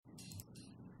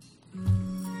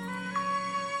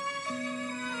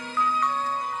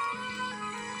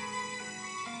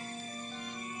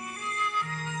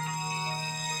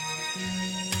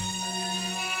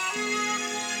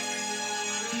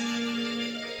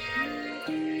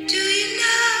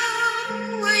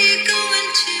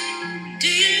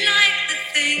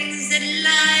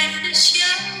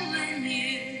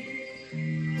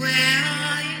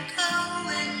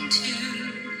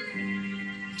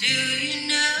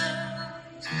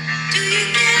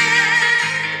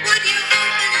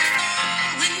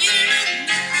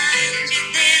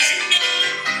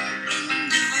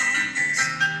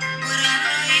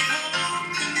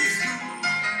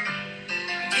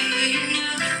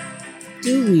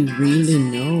Do we really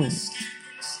know?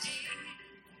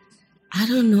 I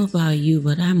don't know about you,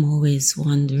 but I'm always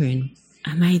wondering,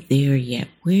 am I there yet?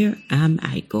 Where am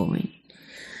I going?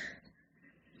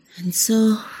 And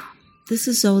so this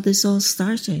is how this all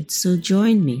started. So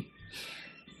join me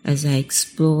as I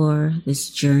explore this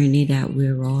journey that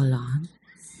we're all on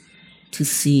to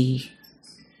see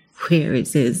where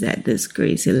it is that this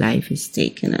crazy life is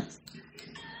taking us.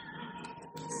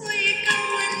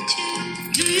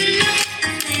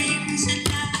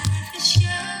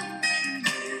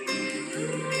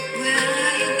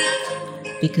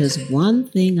 Because one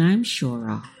thing I'm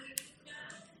sure of,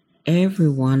 every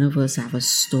one of us have a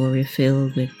story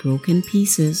filled with broken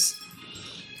pieces,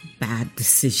 bad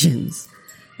decisions,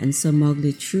 and some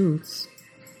ugly truths.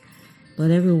 But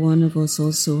every one of us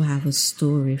also have a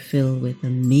story filled with a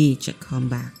major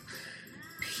comeback,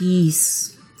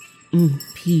 peace, and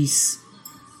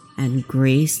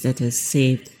grace that has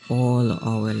saved all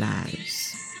our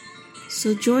lives.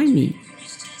 So join me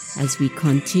as we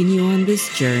continue on this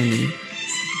journey.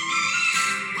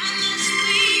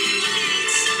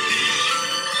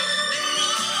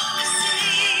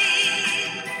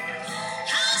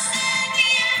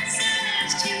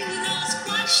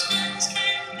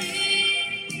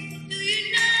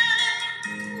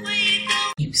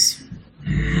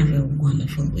 Have a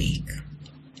wonderful week.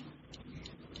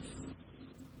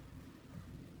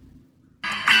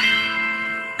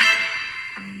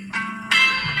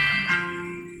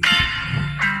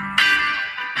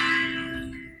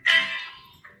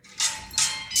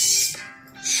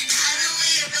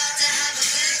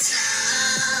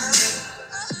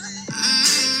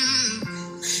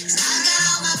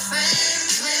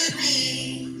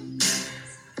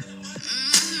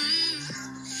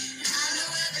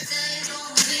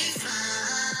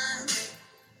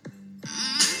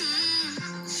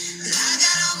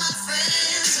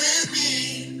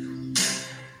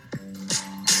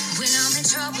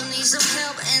 Some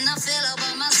help and I feel all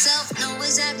by myself. Know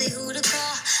exactly who to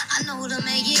call. I know to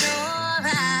make it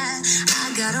alright.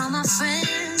 I got all my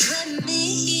friends with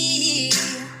me.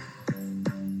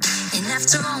 And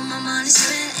after all my money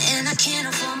spent and I can't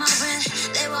afford my rent,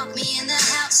 they walk me in the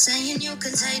house saying you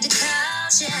can take the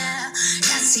couch. Yeah,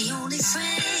 that's the only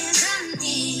friends I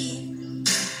need.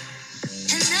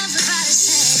 And everybody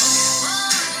say, oh, oh,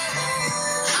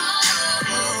 oh,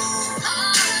 oh,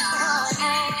 oh, oh,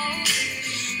 oh.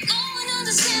 No one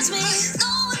understands me. No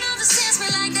one understands me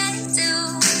like they do.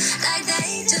 Like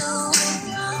they do.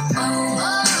 Oh,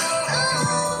 oh, oh,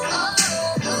 oh,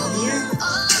 oh,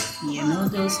 oh. You know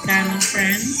those kind of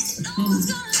friends?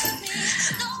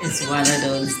 It's one of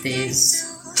those days.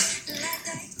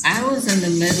 I was in the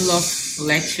middle of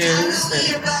lectures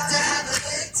and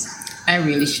I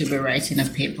really should be writing a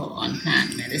paper on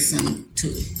plant medicine to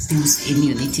boost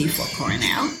immunity for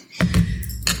Cornell.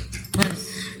 But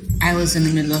I was in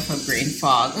the middle of a brain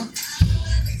fog.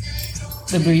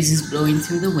 The breeze is blowing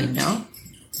through the window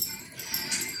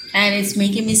and it's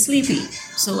making me sleepy.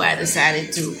 So I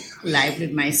decided to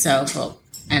liven myself up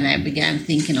and I began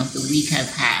thinking of the week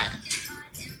I've had.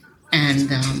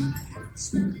 And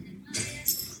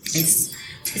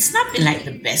it's not been like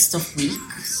the best of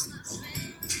weeks.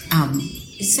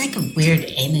 It's like a weird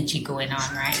energy going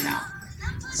on right now.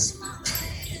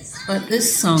 But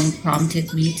this song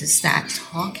prompted me to start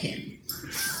talking.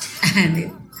 And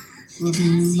it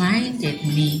reminded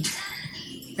me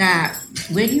that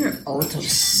when you're out of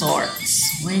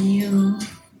sorts, when you're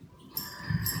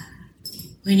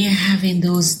having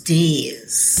those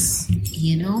days,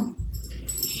 you know,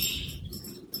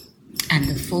 and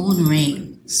the phone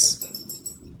rings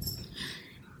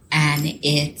and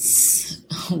it's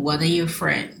one of your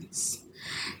friends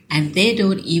and they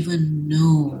don't even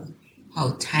know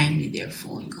how timely their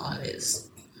phone call is.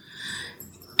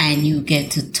 And you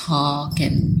get to talk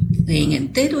and thing,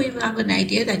 and they don't even have an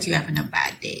idea that you're having a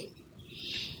bad day.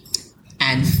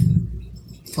 And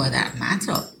for that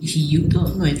matter, you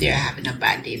don't know if they're having a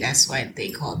bad day. That's why they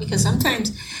call. Because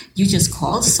sometimes you just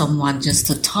call someone just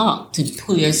to talk, to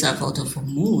pull yourself out of a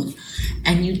mood,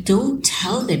 and you don't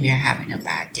tell them you're having a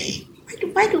bad day.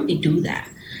 Why do we do that?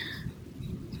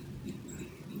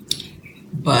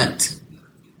 But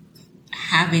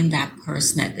having that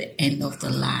person at the end of the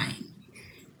line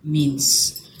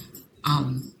means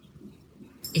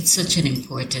it's such an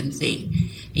important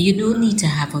thing. You don't need to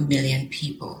have 1 million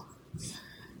people.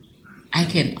 I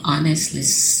can honestly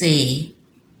say,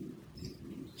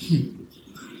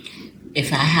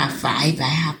 if I have 5, I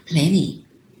have plenty.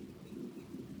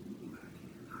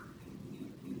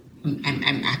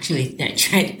 I'm actually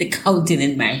trying to count it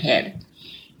in my head.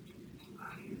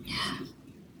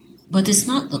 But it's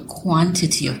not the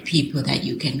quantity of people that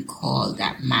you can call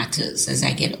that matters. As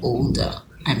I get older,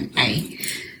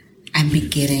 I'm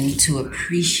beginning to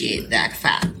appreciate that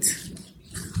fact.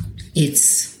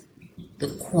 It's the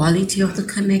quality of the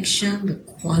connection, the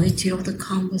quality of the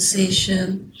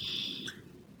conversation,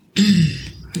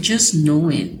 just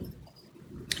knowing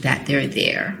that they're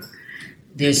there.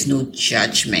 There's no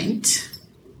judgment.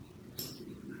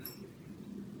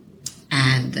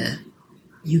 And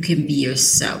you can be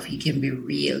yourself. You can be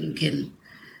real.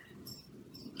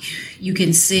 You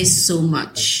can say so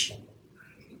much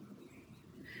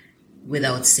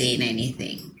without saying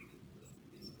anything.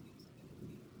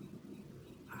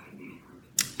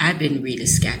 I've been really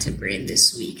scatterbrained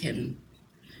this week, and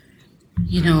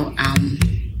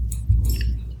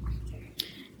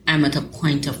I'm at a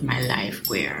point of my life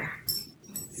where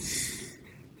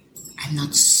I'm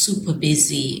not super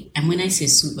busy. And when I say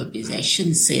super busy, I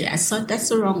shouldn't say that. That's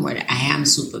the wrong word. I am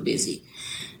super busy.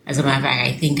 As a matter of fact,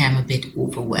 I think I'm a bit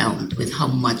overwhelmed with how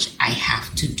much I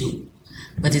have to do.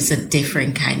 But it's a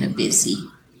different kind of busy.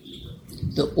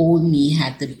 The old me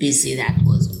had the busy that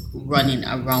was running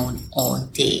around all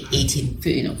day, 18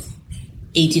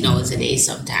 hours a day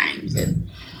sometimes. And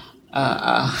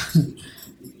a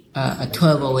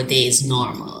 12-hour day is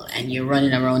normal. And you're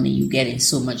running around and you're getting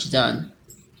so much done.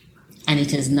 And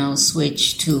it has now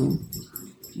switched to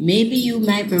maybe you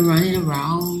might be running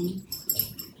around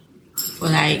for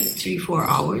like 3-4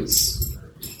 hours.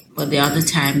 But the other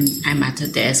time I'm at a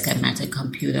desk, I'm at a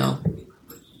computer.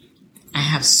 I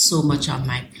have so much on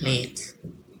my plate.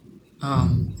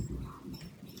 I'm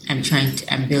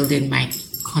building my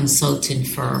consulting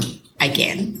firm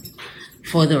again.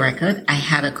 For the record, I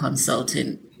had a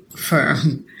consulting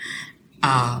firm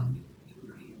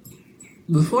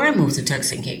before I moved to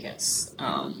Turks and Caicos.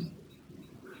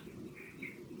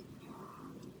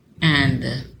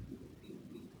 And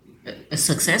a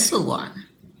successful one.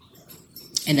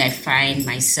 And I find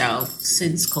myself,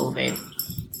 since COVID,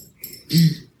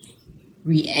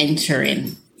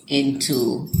 re-entering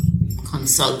into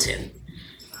consulting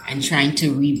and trying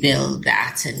to rebuild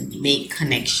that and make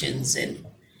connections,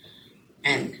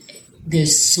 and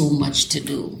there's so much to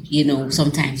do.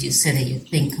 Sometimes you sit and you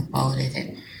think about it,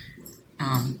 and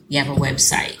you have a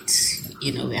website.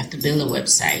 We have to build a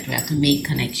website. We have to make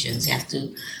connections. You have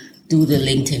to do the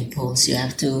LinkedIn posts. You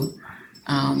have to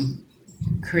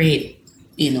create,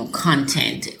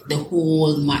 content.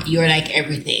 You're like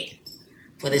everything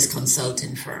for this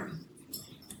consulting firm.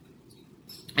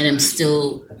 And I'm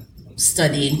still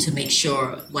studying to make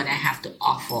sure what I have to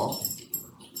offer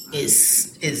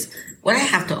is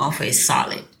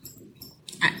solid.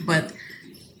 But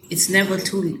it's never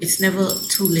too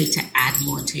late to add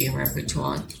more to your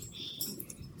repertoire.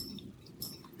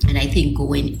 And I think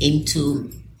going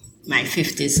into my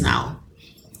 50s now,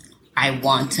 I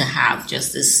want to have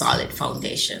just this solid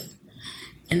foundation.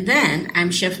 And then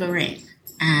I'm Chef Lorraine,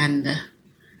 and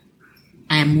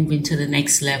I am moving to the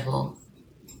next level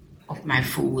of my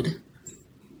food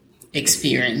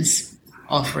experience,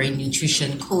 offering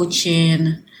nutrition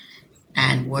coaching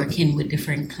and working with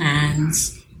different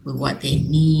clients with what they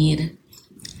need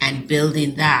and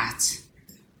building that.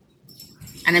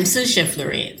 And I'm still Chef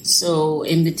Lorraine. So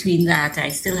in between that, I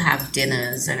still have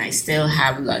dinners and I still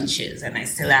have lunches and I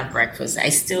still have breakfast. I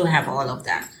still have all of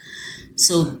that.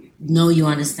 So now you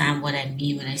understand what I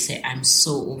mean when I say I'm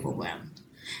so overwhelmed.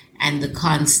 And the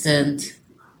constant,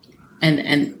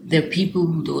 and there are people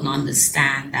who don't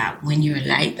understand that when you're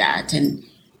like that and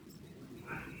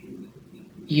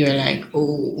you're like,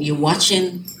 oh, you're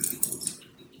watching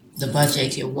the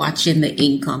budget, you're watching the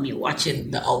income, you're watching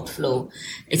the outflow.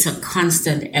 It's a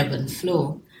constant ebb and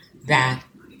flow that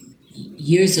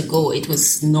years ago it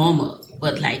was normal,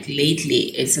 but like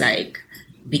lately it's like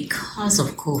because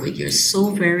of COVID, you're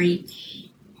so very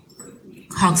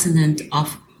cognizant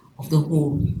of the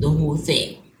whole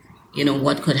thing.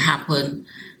 What could happen.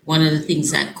 One of the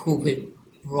things that COVID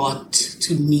brought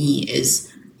to me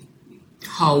is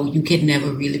how you can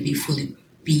never really fully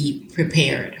be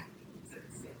prepared.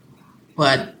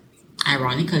 But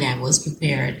ironically, I was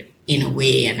prepared in a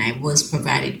way, and I was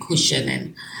provided cushion,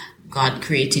 and God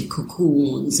created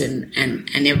cocoons and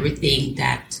everything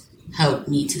that helped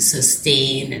me to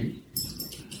sustain. And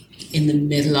in the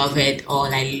middle of it all,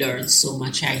 I learned so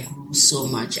much. I grew so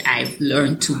much. I've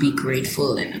learned to be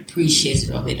grateful and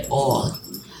appreciative of it all.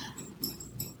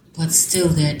 But still,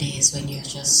 there are days when you're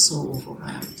just so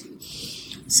overwhelmed.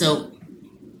 So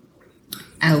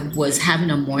I was having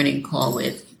a morning call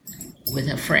with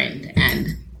a friend,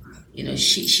 and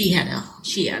she had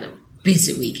a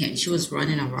busy weekend. She was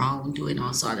running around doing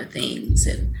all sort of things,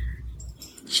 and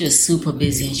She was super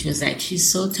busy, and she was like, she's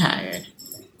so tired.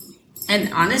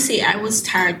 And honestly, I was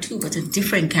tired too, but a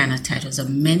different kind of tired. It was a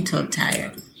mental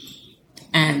tired.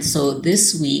 And so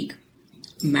this week,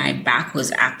 my back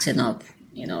was acting up.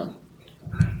 You know,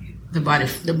 the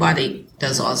body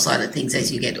does all sort of things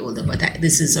as you get older, but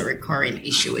this is a recurring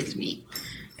issue with me.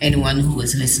 Anyone who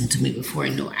has listened to me before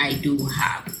know I do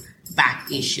have back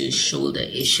issues, shoulder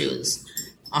issues.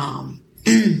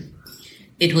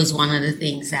 It was one of the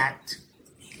things that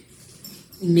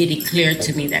made it clear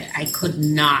to me that I could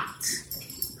not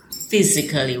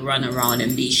physically run around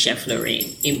and be Chef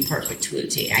Lorraine in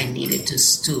perpetuity. I needed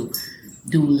to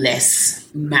do less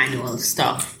manual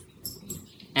stuff.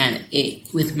 And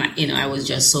I was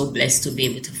just so blessed to be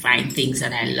able to find things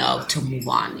that I love to move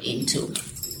on into.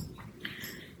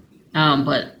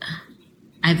 But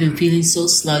I've been feeling so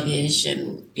sluggish,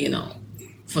 and,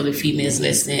 for the females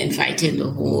listening, fighting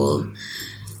the whole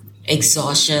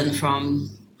exhaustion from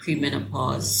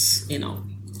premenopause.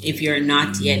 If you're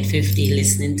not yet 50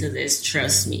 listening to this,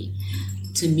 trust me.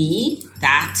 To me,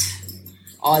 that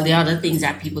all the other things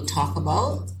that people talk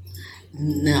about,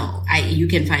 no, you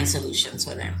can find solutions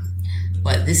for them.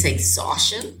 But this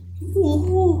exhaustion,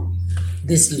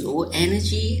 this low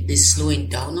energy, this slowing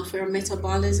down of your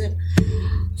metabolism,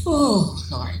 oh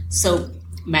Lord. So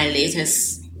my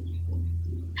latest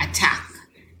attack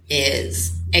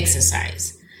is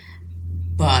exercise.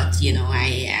 But,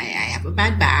 I have a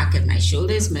bad back and my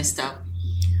shoulder is messed up.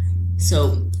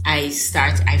 So I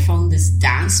found this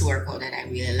dance workout that I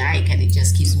really like, and it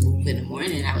just keeps moving in the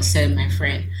morning. I was telling my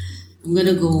friend, I'm going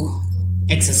to go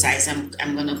exercise. I'm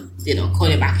going to, call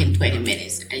you back in 20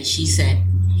 minutes. And she said,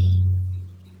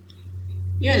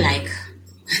 you're like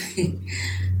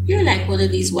one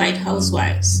of these white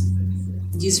housewives,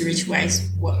 these rich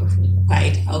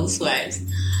white housewives.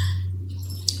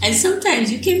 And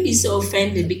sometimes you can be so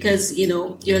offended because,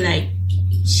 you're like,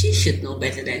 she should know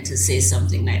better than to say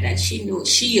something like that.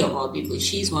 She of all people,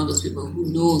 she's one of those people who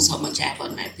knows how much I have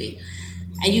on my plate.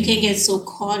 And you can get so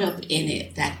caught up in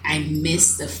it that I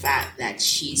miss the fact that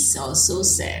she also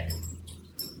said,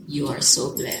 you are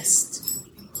so blessed.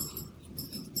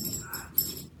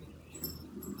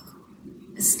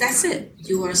 That's it.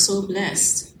 You are so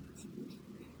blessed.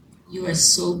 You are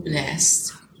so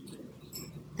blessed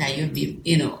that you'll be,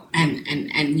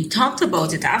 and we talked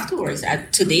about it afterwards.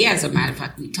 Today, as a matter of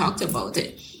fact, we talked about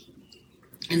it.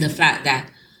 And the fact that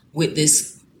with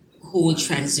this whole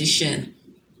transition,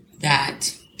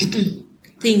 that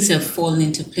things have fallen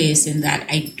into place, and that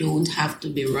I don't have to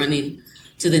be running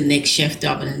to the next chef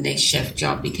job and the next chef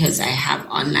job, because I have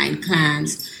online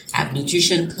clients, I have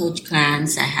nutrition coach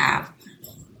clients, I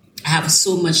have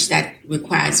so much that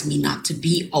requires me not to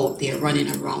be out there running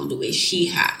around the way she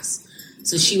has.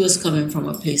 So she was coming from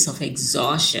a place of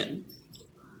exhaustion,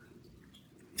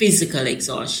 physical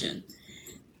exhaustion.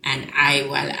 And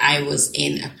while I was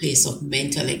in a place of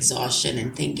mental exhaustion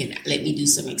and thinking, let me do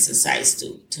some exercise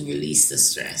to release the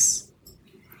stress.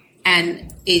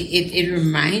 And it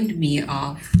reminded me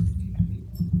of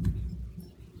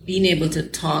being able to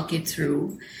talk it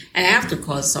through. And I have to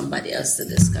call somebody else to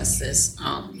discuss this.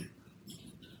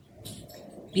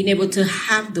 Being able to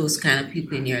have those kind of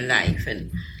people in your life.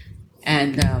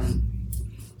 And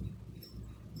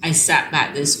I sat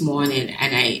back this morning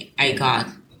and I got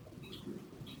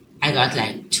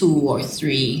like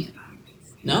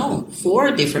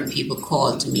 4 different people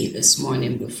called to me this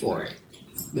morning before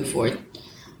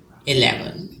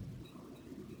 11.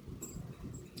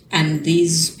 And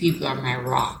these people are my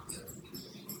rock.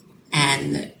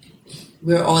 And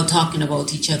we're all talking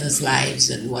about each other's lives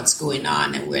and what's going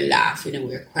on, and we're laughing and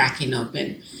we're cracking up,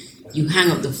 and you hang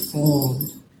up the phone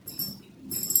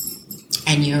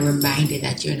and you're reminded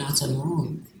that you're not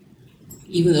alone.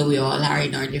 Even though we all are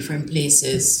in our different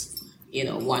places,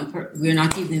 we're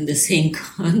not even in the same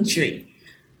country.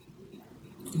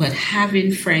 But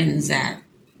having friends that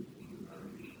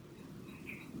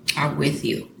are with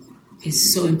you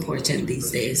is so important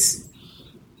these days.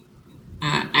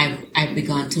 I've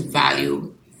begun to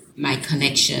value my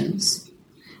connections,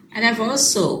 and I've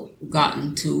also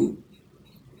gotten to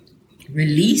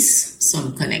release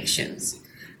some connections,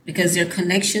 because there are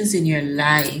connections in your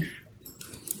life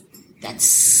that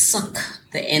suck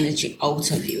the energy out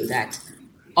of you, that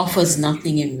offers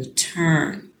nothing in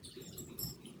return.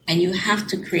 And you have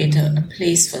to create a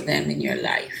place for them in your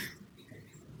life.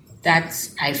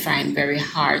 That I find very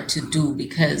hard to do,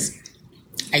 because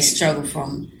I struggle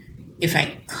from, if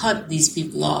I cut these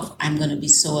people off, I'm going to be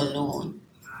so alone.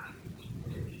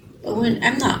 But when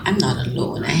I'm not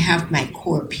alone. I have my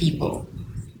core people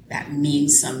that mean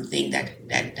something,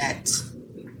 that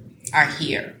are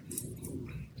here.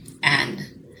 And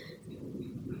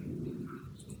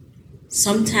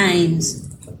sometimes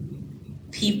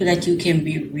people that you can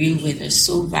be real with are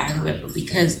so valuable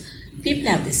because people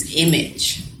have this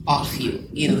image of you.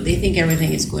 You know, they think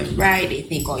everything is going right. They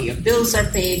think all your bills are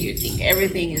paid. You think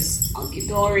everything is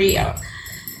hunky-dory.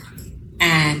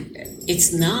 And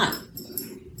it's not.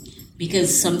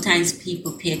 Because sometimes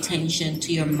people pay attention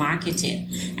to your marketing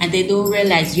and they don't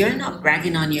realize you're not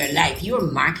bragging on your life.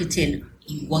 You're marketing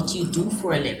what you do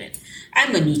for a living.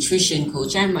 I'm a nutrition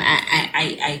coach.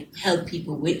 I help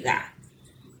people with that.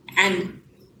 And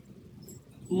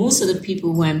most of the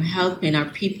people who I'm helping are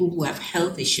people who have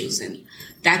health issues and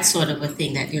that sort of a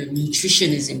thing, that their nutrition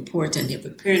is important. They're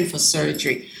preparing for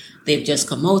surgery. They've just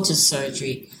come out of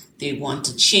surgery. They want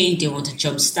to change. They want to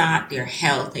jumpstart their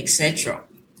health, etc.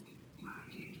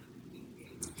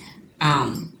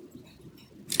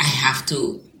 I have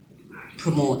to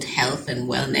promote health and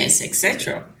wellness,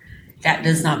 etc. That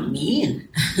does not mean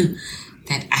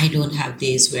that I don't have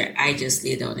days where I just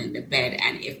lay down in the bed,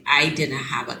 and if I didn't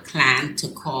have a client to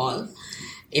call,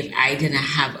 if I didn't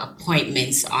have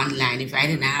appointments online, if I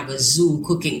didn't have a Zoom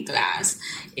cooking class,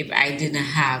 if I didn't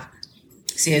have,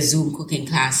 say, a Zoom cooking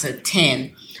class at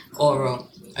 10 or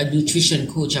a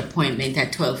nutrition coach appointment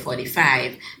at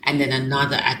 12:45 and then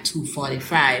another at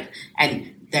 2:45,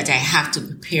 and that I have to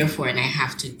prepare for and I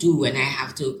have to do and I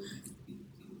have to,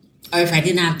 or if I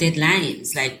didn't have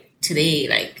deadlines, like today,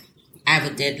 like I have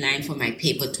a deadline for my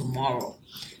paper tomorrow.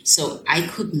 So I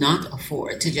could not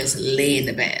afford to just lay in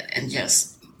the bed and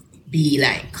just be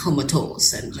like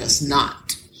comatose and just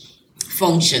not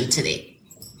function today.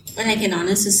 But I can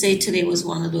honestly say today was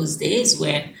one of those days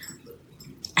where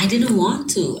I didn't want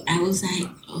to. I was like,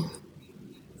 oh,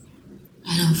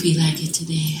 I don't feel like it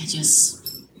today.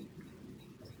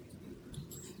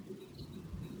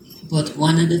 But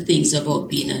one of the things about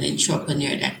being an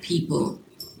entrepreneur that people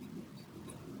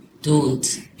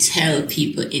don't tell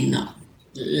people enough,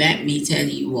 let me tell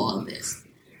you all this.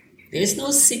 There's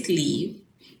no sick leave.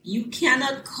 You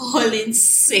cannot call in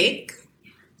sick.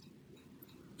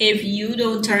 If you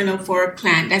don't turn up for a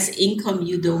client, that's income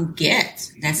you don't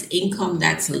get. That's income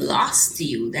that's lost to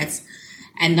you.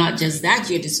 And not just that,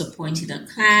 you're disappointing a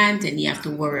client and you have to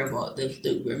worry about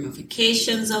the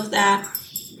ramifications of that.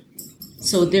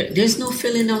 So there's no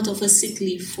filling out of a sick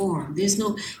leave form.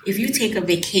 If you take a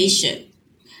vacation,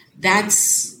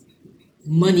 that's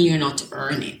money you're not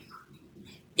earning.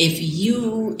 If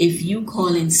you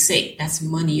call in sick, that's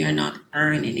money you're not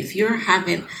earning. If you're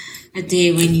having a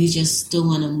day when you just don't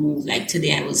want to move, like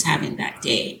today I was having that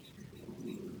day,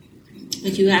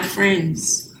 but you have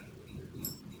friends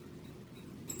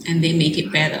and they make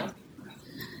it better.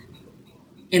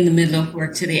 In the middle of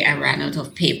work today, I ran out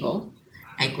of paper.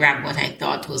 I grabbed what I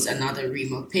thought was another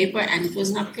ream of paper, and it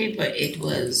was not paper. It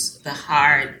was the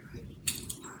hard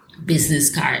business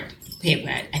card paper.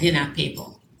 I didn't have paper.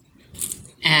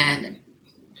 And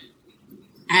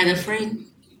I had a friend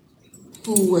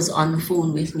who was on the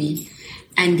phone with me,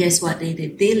 and guess what they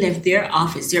did? They left their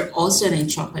office. They're also an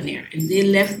entrepreneur, and they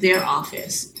left their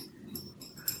office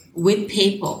with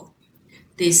paper.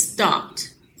 They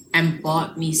stopped and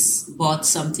bought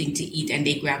something to eat, and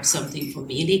they grabbed something for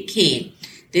me, and they came.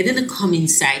 They didn't come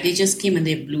inside. They just came and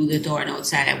they blew the door, and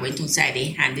outside I went outside. They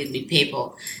handed me paper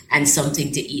and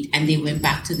something to eat, and they went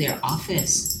back to their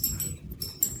office.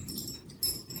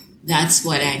 That's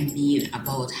what I mean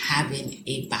about having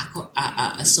a backup,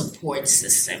 a support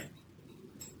system.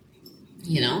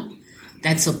 You know,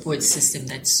 that support system,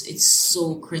 it's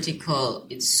so critical.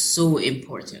 It's so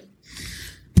important.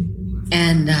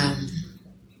 And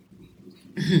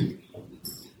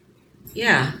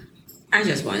yeah, I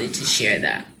just wanted to share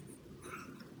that.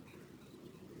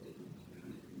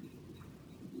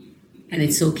 And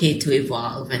it's okay to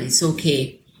evolve, and it's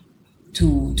okay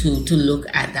to look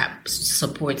at that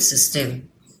support system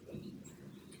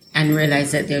and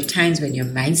realize that there are times when your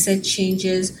mindset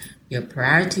changes, your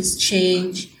priorities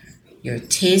change, your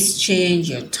tastes change,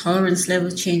 your tolerance level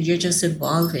change. You're just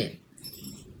evolving.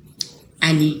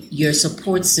 And your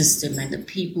support system and the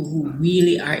people who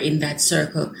really are in that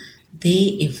circle,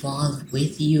 they evolve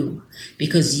with you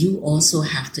because you also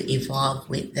have to evolve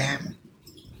with them.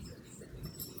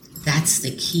 That's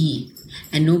the key.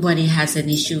 And nobody has an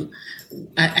issue.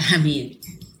 I mean,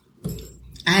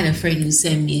 I had a friend who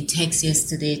sent me a text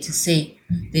yesterday to say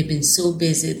they've been so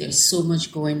busy. There's so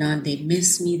much going on. They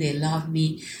miss me. They love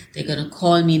me. They're going to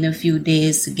call me in a few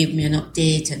days to give me an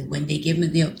update. And when they give me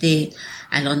the update,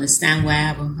 I'll understand why I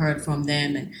haven't heard from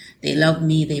them. And they love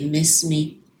me. They miss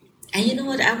me. And you know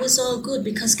what? I was all good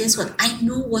because guess what? I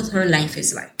know what her life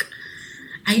is like.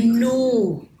 I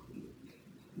know.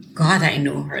 God, I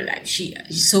know her life.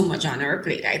 She's so much on her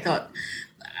plate. I thought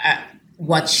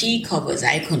what she covers,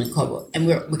 I couldn't cover, and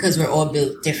because we're all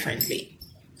built differently.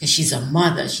 Because she's a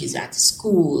mother, she's at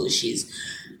school, she's,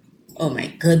 oh my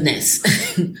goodness.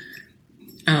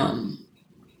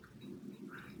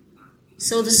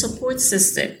 So the support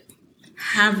system,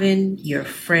 having your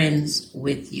friends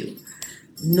with you,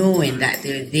 knowing that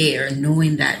they're there,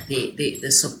 knowing that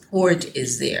the support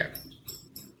is there,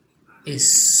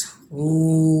 is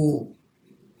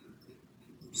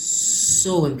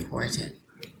so important.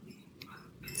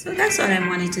 So that's all I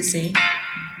wanted to say.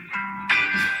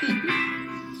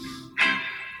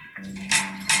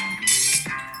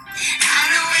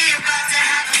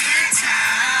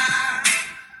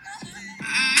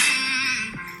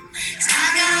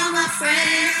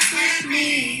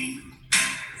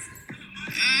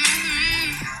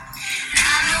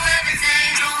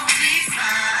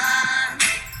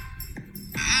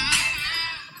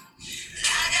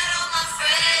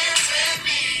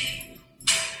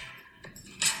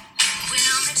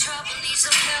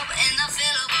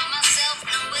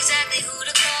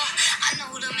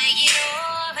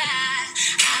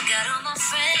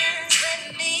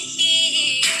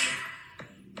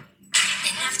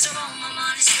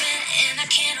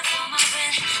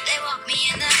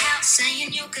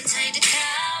 Saying you could take the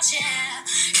couch, yeah.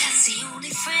 That's the only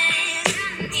friend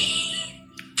I need.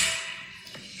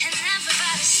 And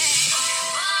everybody say, oh,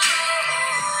 oh,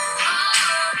 oh,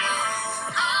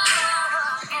 oh, oh,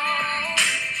 oh.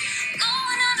 No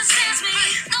one understands me.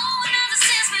 No one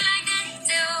understands me like they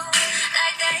do.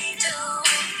 Like they do.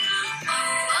 Oh,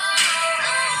 oh,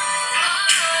 oh,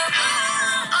 oh,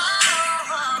 oh,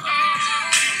 oh, oh.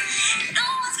 No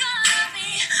one's gonna love me.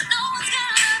 No one's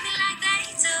gonna love me like they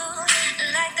do.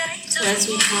 So as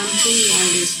we continue on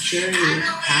this journey,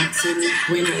 asking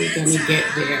when are we going to get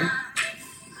there,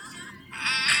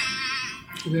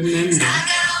 remember,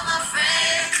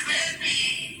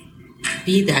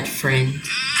 be that friend.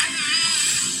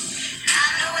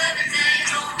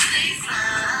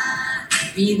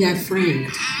 Be that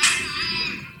friend.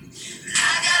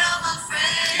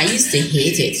 I used to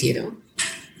hate it,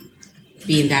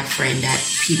 being that friend that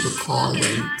people call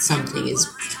when something is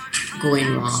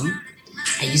going wrong.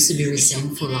 I used to be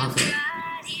resentful of it.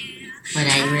 But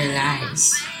I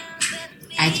realized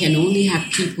I can only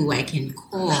have people I can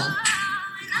call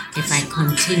if I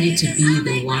continue to be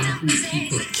the one who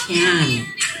people can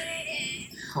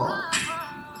call.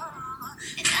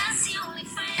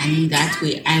 And in that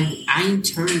way, I in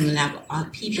turn will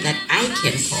have people that I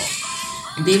can call.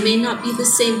 And they may not be the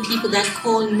same people that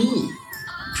call me.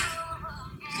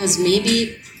 Because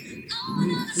maybe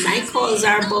my calls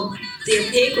are above their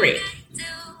pay grade.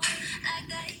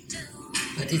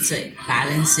 But it's a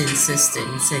balancing system.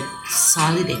 It's a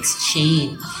solid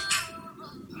exchange.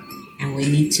 And we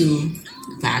need to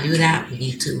value that. We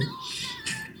need to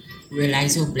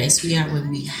realize how blessed we are when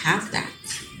we have that.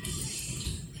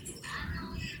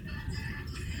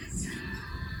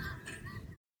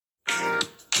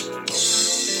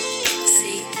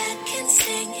 See, I can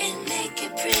sing and make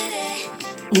it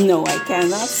pretty. No, I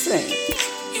cannot sing.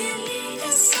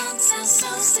 The song sounds so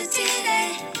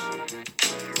sedated.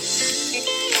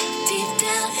 Deep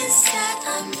down inside,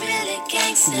 I'm really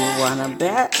gangster. You wanna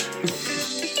bet?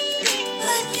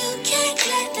 But you can't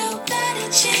let nobody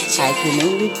change I it. can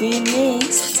only be me.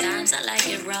 Sometimes I like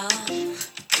it raw.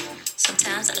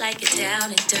 Sometimes I like it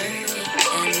down and dirty.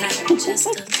 And like just a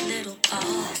little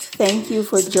off. Thank you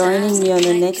for joining me on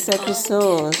the next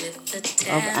episode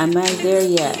of Am I There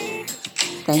Yet?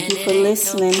 Thank you for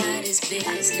listening.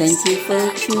 Thank you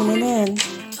for tuning in.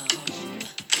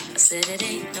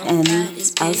 And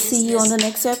I'll see you on the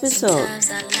next episode. Sometimes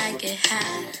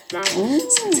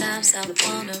I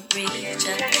wanna reach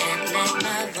up and let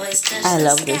my voice touch I the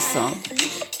love this sky. song.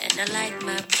 And I like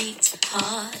my beats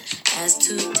hard as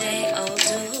today, oh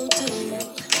do.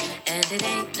 And it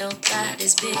ain't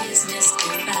nobody's business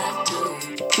if I do.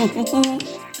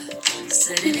 I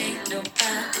said it ain't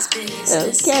nobody's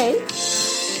business. Okay.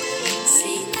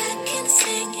 See, I can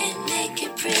sing and make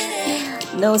it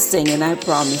pretty. No singing, I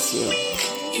promise you.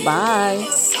 Bye.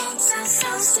 Songs are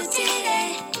so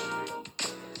sedated.